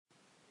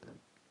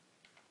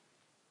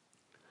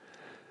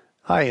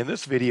Hi, in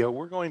this video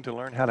we're going to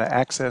learn how to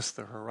access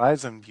the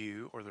Horizon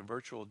View or the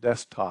Virtual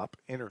Desktop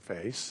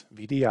Interface,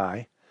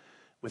 VDI,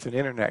 with an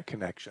internet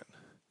connection.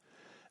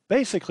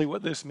 Basically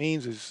what this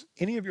means is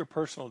any of your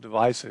personal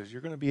devices,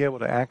 you're going to be able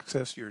to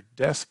access your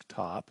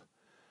desktop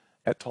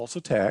at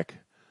Tulsa Tech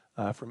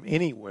from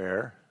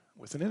anywhere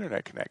with an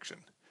internet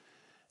connection.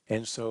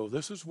 And so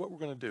this is what we're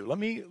going to do.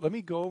 Let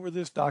me go over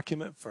this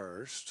document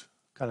first,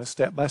 kind of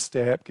step by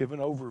step, give an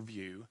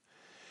overview.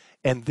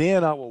 And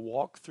then I will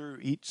walk through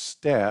each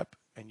step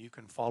and you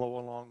can follow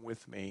along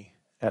with me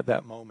at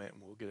that moment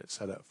and we'll get it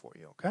set up for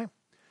you, okay?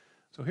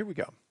 So here we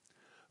go.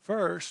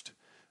 First,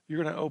 you're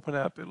going to open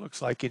up, it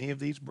looks like any of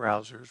these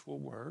browsers will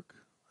work.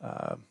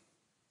 That'll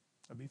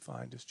be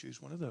fine, just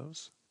choose one of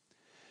those.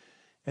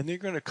 And then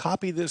you're going to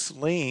copy this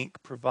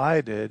link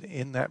provided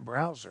in that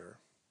browser.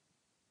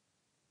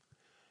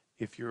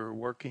 If you're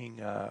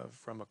working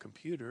from a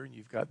computer and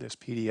you've got this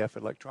PDF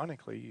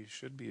electronically, you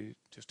should be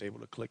just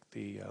able to click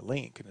the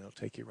link and it'll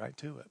take you right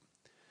to it.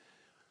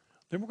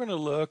 Then we're going to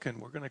look and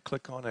we're going to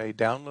click on a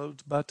downloads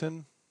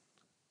button.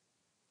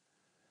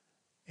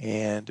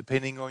 And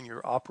depending on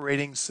your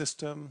operating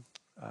system,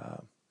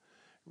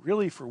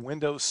 really for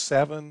Windows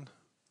 7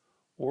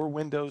 or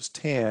Windows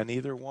 10,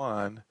 either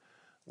one,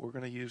 we're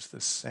going to use the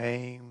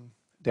same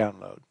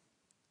download.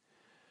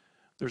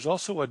 There's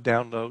also a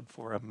download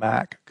for a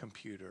Mac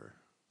computer,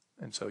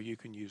 and so you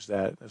can use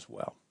that as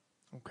well.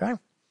 Okay.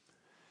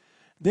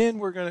 Then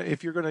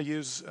if you're going to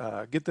use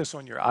get this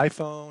on your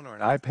iPhone or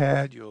an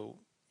iPad, you'll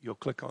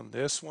click on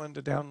this one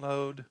to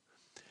download,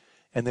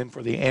 and then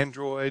for the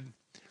Android,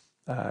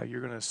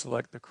 you're going to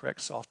select the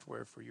correct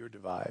software for your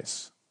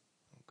device.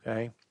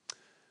 Okay.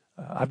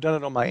 I've done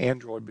it on my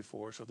Android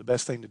before, so the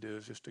best thing to do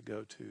is just to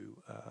go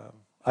to.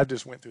 I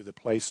just went through the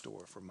Play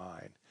Store for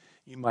mine.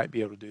 You might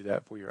be able to do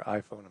that for your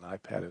iPhone and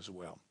iPad as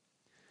well.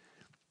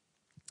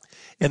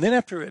 And then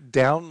after it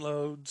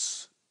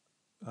downloads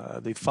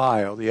the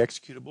file, the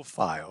executable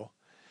file,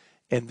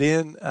 and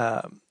then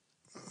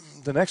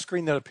the next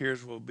screen that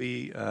appears will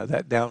be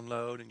that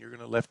download, and you're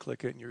going to left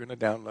click it and you're going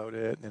to download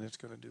it, and then it's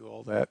going to do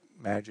all that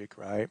magic,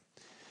 right?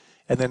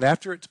 And then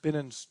after it's been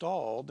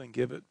installed and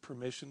give it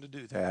permission to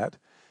do that,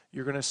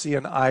 you're going to see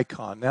an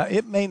icon. Now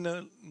it may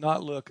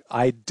not look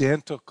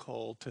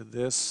identical to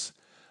this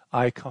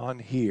icon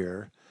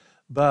here,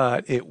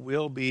 but it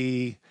will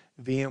be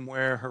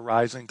VMware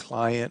Horizon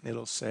Client.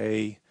 It'll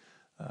say,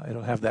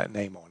 it'll have that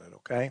name on it,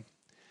 okay?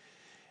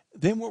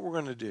 Then what we're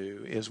going to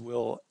do is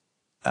we'll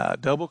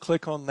double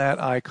click on that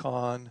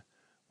icon.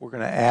 We're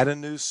going to add a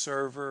new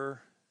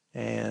server,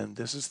 and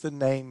this is the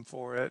name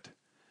for it,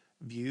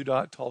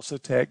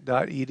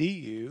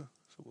 view.tulsatech.edu.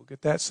 So we'll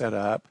get that set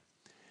up.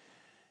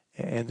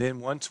 And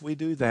then once we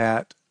do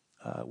that,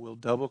 we'll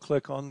double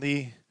click on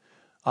the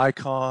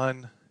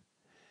icon.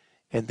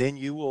 And then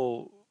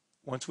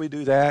once we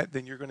do that,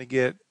 then you're going to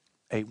get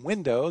a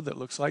window that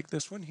looks like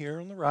this one here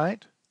on the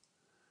right.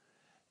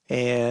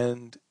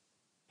 And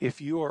if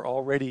you are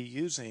already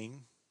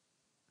using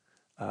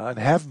and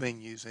have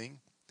been using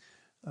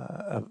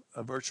a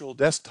virtual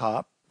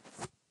desktop,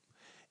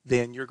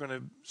 then you're going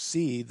to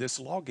see this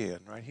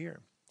login right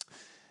here.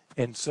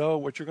 And so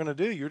what you're going to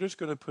do, you're just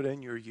going to put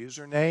in your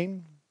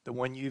username, the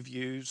one you've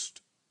used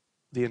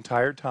the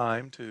entire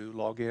time to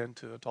log in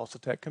to a Tulsa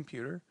Tech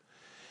computer.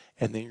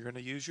 And then you're going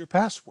to use your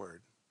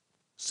password,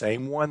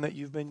 same one that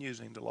you've been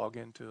using to log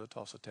into a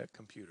Tulsa Tech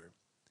computer.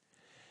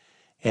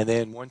 And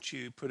then once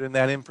you put in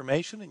that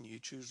information and you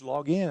choose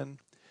log in,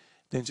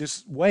 then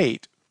just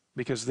wait,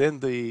 because then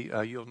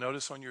you'll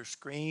notice on your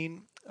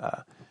screen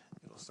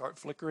it'll start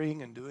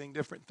flickering and doing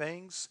different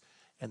things,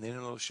 and then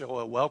it'll show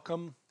a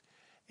welcome,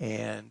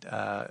 and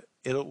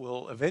it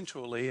will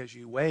eventually, as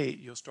you wait,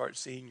 you'll start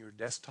seeing your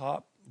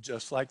desktop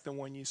just like the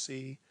one you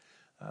see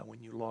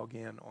when you log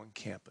in on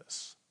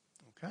campus.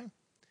 Okay,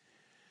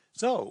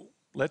 so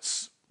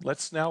let's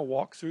now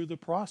walk through the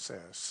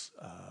process.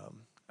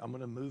 I'm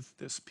going to move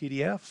this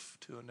PDF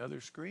to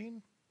another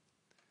screen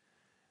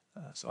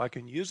so I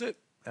can use it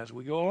as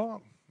we go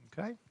along.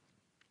 Okay,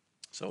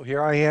 so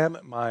here I am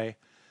at my.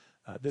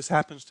 This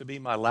happens to be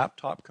my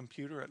laptop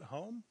computer at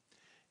home,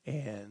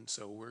 and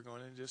so we're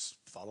going to just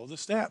follow the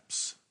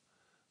steps.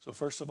 So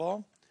first of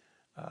all,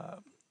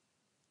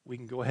 we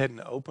can go ahead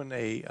and open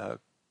a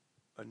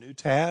new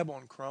tab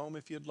on Chrome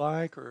if you'd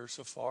like, or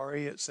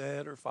Safari it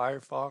said, or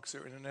Firefox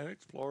or Internet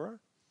Explorer.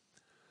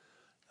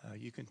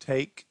 You can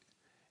take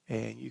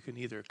and you can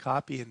either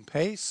copy and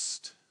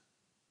paste.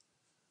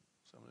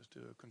 So I'm going to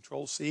do a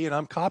Control-C, and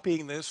I'm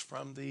copying this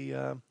from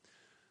the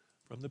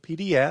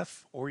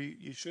PDF, or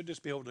you should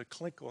just be able to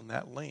click on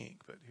that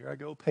link. But here I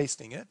go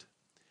pasting it,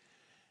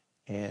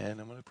 and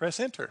I'm going to press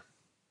enter.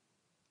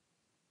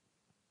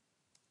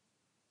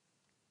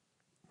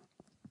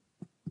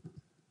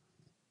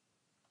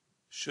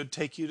 Should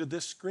take you to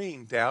this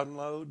screen,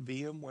 download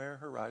VMware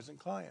Horizon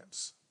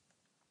Clients.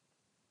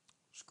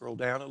 Scroll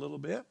down a little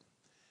bit.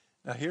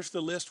 Now here's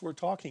the list we're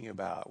talking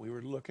about. We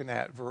were looking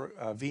at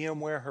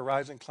VMware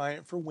Horizon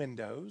Client for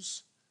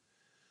Windows,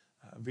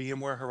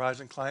 VMware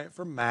Horizon Client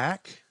for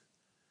Mac.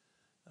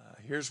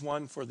 Here's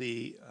one for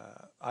the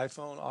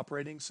iPhone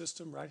operating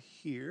system right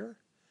here,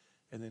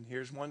 and then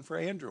here's one for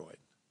Android.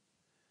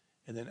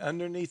 And then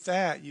underneath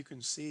that, you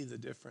can see the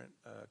different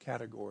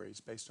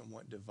categories based on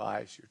what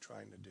device you're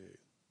trying to do.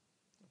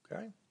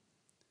 Okay?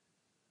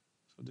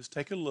 So just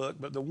take a look.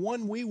 But the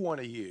one we want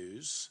to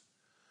use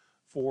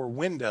for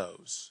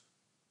Windows,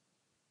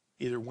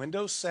 either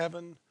Windows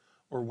 7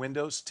 or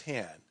Windows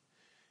 10.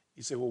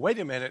 You say, well, wait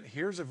a minute,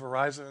 here's a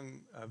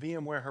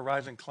VMware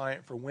Horizon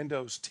client for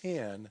Windows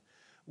 10.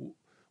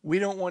 We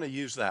don't want to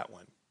use that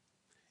one.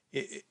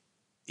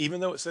 Even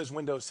though it says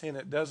Windows 10,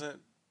 it doesn't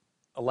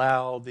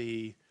allow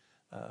the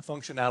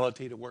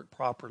functionality to work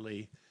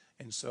properly.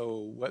 And so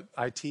what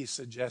IT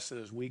suggested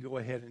is we go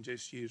ahead and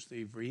just use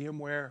the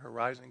VMware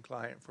Horizon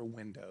client for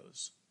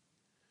Windows.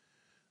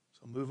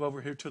 So move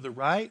over here to the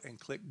right and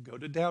click Go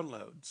to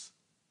Downloads.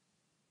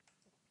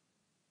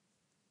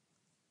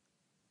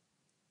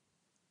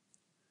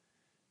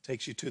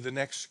 Takes you to the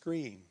next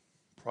screen,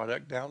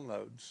 Product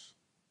Downloads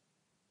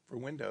for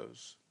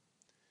Windows.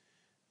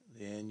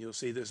 Then you'll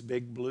see this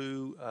big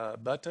blue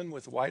button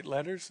with white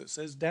letters that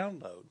says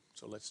Download.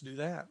 So let's do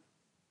that.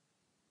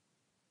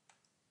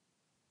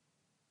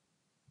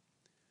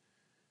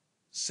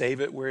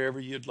 Save it wherever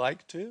you'd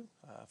like to.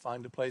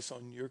 Find a place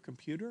on your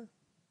computer,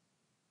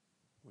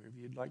 wherever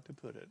you'd like to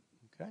put it.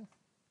 Okay?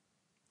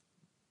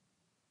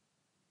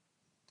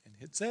 And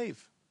hit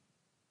Save.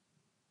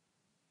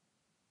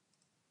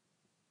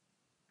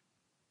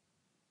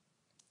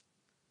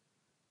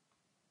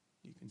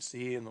 You can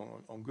see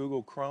on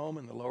Google Chrome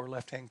in the lower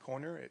left-hand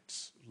corner,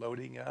 it's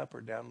loading up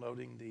or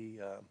downloading the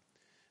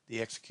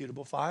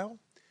executable file.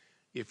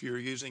 If you're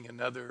using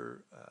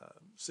another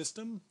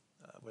system,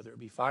 whether it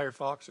be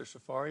Firefox or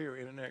Safari or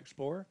Internet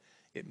Explorer,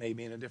 it may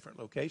be in a different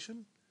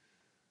location.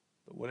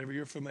 But whatever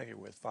you're familiar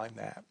with, find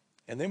that.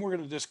 And then we're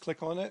going to just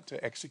click on it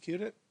to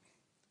execute it.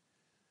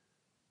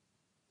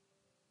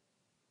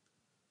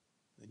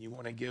 Then you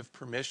want to give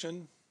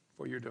permission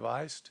for your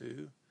device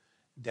to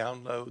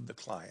download the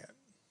client.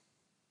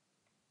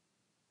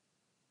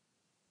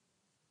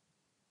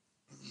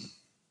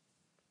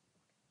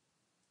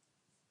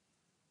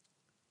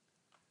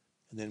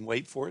 And then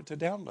wait for it to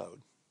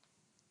download.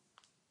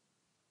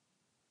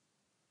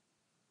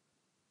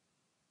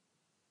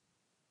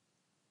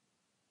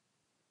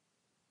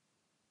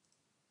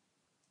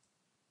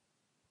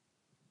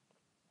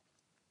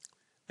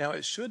 Now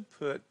it should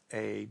put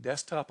a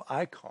desktop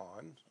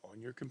icon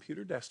on your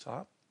computer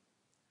desktop.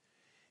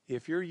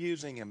 If you're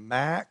using a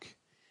Mac,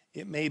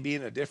 it may be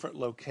in a different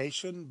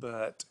location,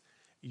 but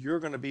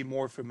you're going to be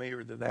more familiar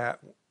with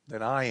that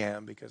than I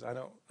am because I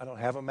don't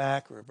have a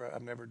Mac, or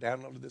I've never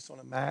downloaded this on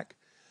a Mac.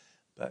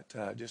 But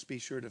just be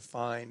sure to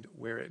find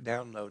where it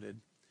downloaded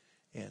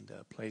and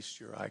place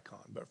your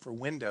icon. But for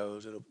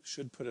Windows, it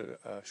should put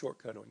a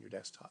shortcut on your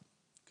desktop.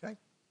 Okay?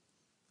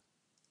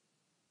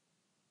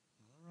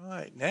 All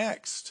right,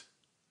 next.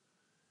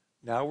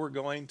 Now we're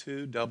going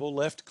to double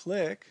left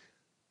click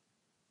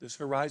this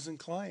Horizon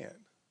client.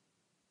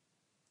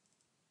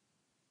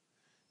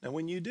 Now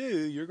when you do,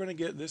 you're going to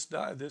get this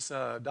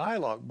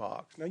dialog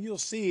box. Now you'll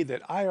see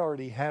that I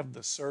already have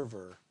the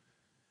server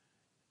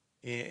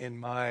in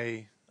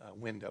my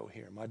window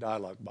here, my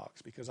dialog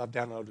box, because I've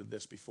downloaded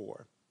this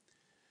before.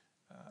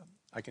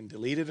 I can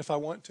delete it if I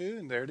want to,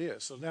 and there it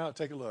is. So now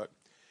take a look.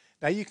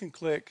 Now you can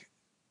click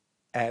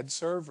Add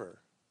Server.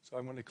 So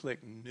I'm going to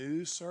click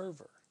New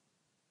Server.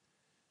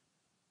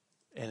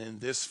 And in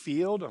this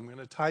field, I'm going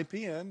to type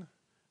in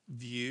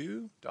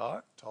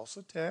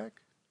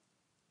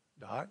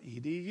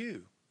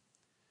view.tulsatech.edu.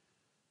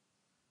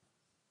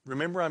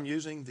 Remember, I'm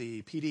using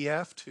the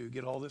PDF to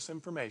get all this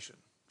information.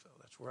 So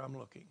that's where I'm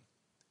looking.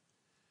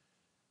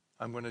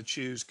 I'm going to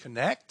choose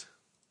Connect.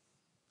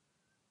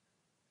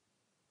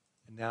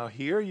 And now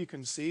here you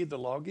can see the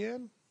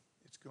login.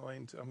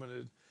 I'm going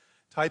to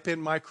type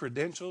in my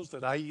credentials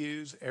that I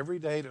use every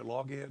day to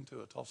log in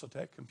to a Tulsa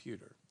Tech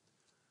computer.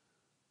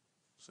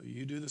 So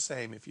you do the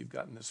same if you've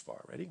gotten this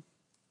far. Ready?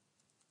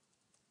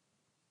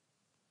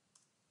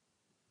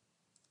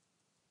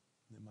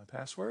 And then my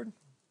password. And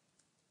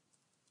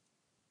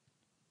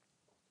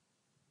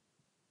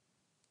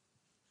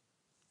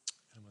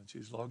I'm going to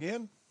choose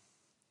Login.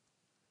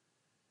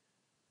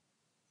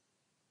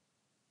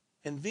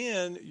 And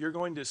then you're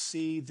going to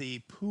see the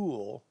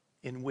pool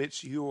in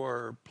which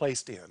you're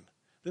placed in.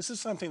 This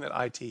is something that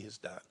IT has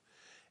done.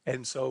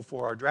 And so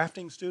for our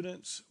drafting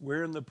students,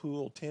 we're in the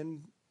pool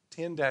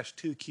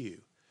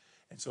 10-2Q.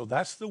 And so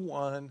that's the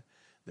one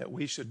that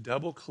we should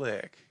double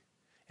click.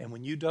 And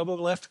when you double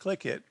left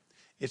click it,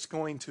 it's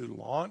going to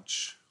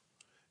launch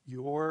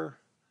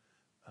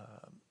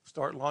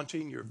start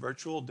launching your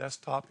virtual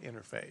desktop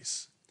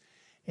interface.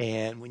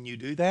 And when you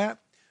do that,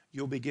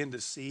 you'll begin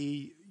to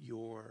see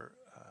your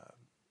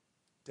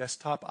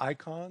desktop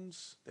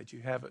icons that you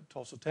have at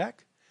Tulsa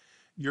Tech.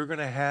 You're going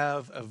to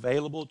have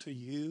available to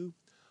you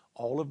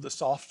all of the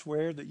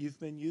software that you've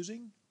been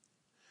using.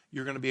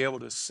 You're going to be able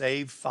to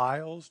save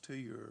files to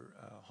your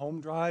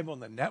home drive on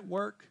the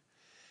network.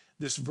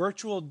 This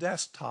virtual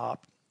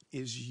desktop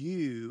is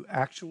you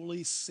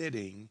actually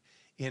sitting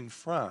in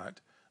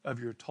front of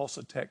your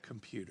Tulsa Tech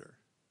computer.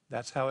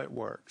 That's how it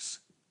works.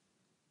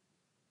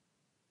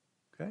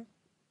 Okay?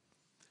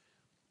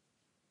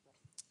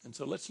 And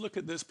so let's look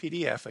at this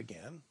PDF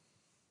again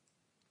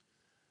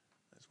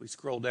as we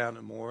scroll down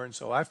to more. And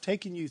so I've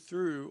taken you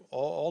through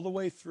all the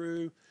way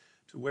through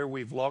to where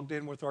we've logged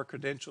in with our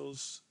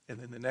credentials. And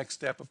then the next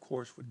step, of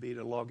course, would be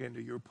to log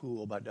into your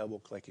pool by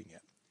double-clicking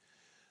it.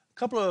 A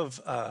couple of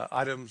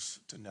items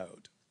to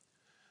note.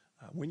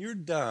 When you're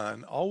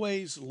done,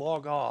 always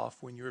log off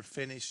when you're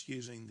finished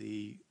using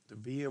the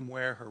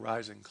VMware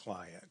Horizon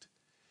client.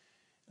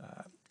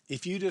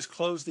 If you just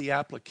close the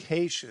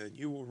application,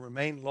 you will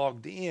remain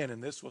logged in,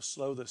 and this will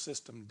slow the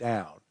system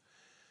down.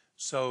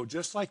 So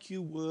just like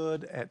you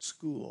would at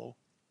school,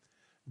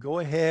 go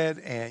ahead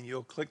and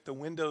you'll click the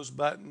Windows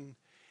button,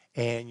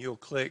 and you'll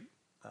click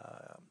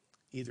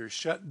either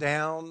shut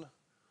down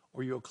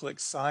or you'll click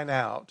sign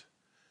out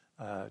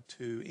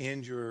to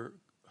end your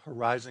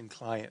Horizon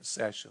client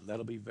session.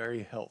 That'll be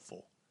very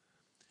helpful.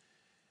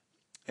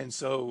 And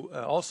so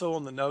also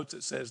on the notes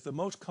it says the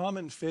most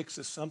common fix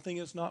if something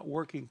is not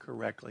working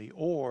correctly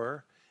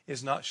or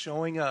is not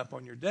showing up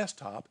on your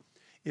desktop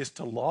is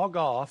to log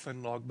off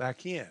and log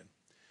back in.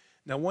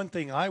 Now one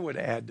thing I would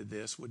add to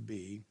this would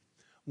be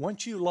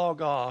once you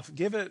log off,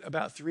 give it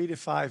about 3 to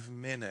 5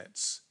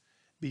 minutes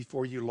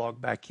before you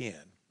log back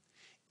in.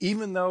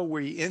 Even though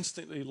we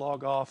instantly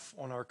log off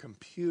on our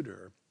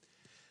computer,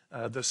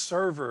 the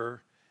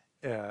server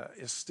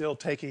is still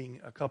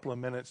taking a couple of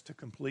minutes to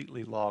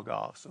completely log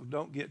off. So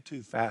don't get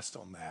too fast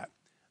on that.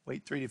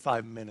 Wait 3 to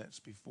 5 minutes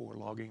before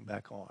logging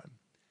back on.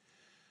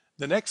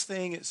 The next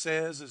thing it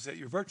says is that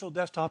your virtual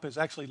desktop is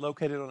actually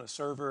located on a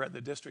server at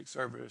the district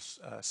service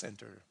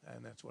center,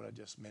 and that's what I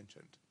just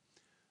mentioned.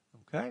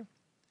 Okay?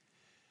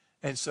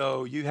 And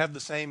so you have the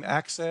same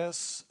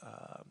access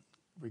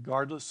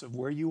regardless of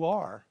where you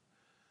are.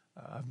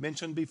 I've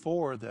mentioned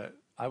before that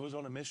I was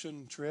on a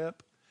mission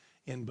trip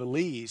in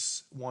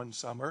Belize one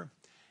summer,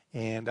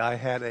 and I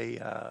had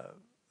a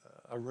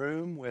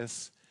room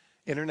with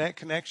internet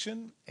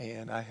connection,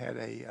 and I had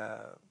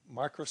a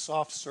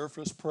Microsoft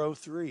Surface Pro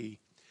 3.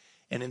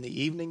 And in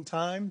the evening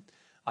time,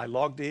 I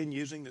logged in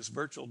using this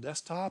virtual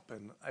desktop,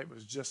 and it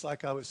was just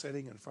like I was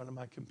sitting in front of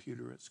my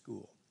computer at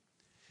school.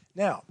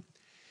 Now,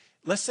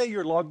 let's say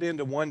you're logged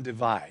into one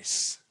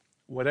device,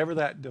 whatever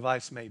that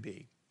device may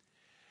be.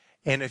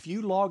 And if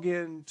you log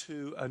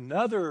into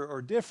another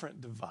or different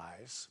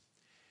device,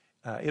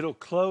 it'll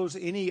close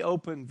any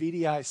open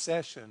VDI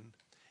session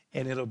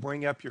and it'll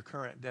bring up your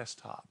current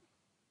desktop.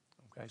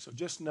 Okay, so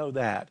just know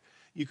that.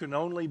 You can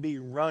only be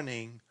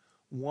running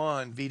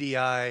one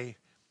VDI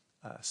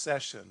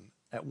session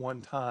at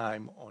one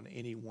time on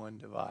any one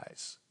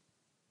device.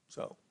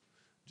 So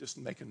just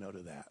make a note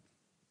of that.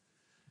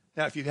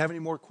 Now, if you have any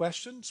more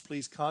questions,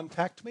 please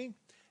contact me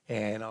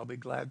and I'll be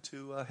glad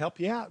to help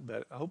you out.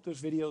 But I hope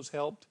those videos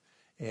helped,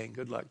 and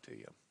good luck to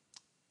you.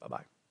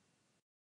 Bye-bye.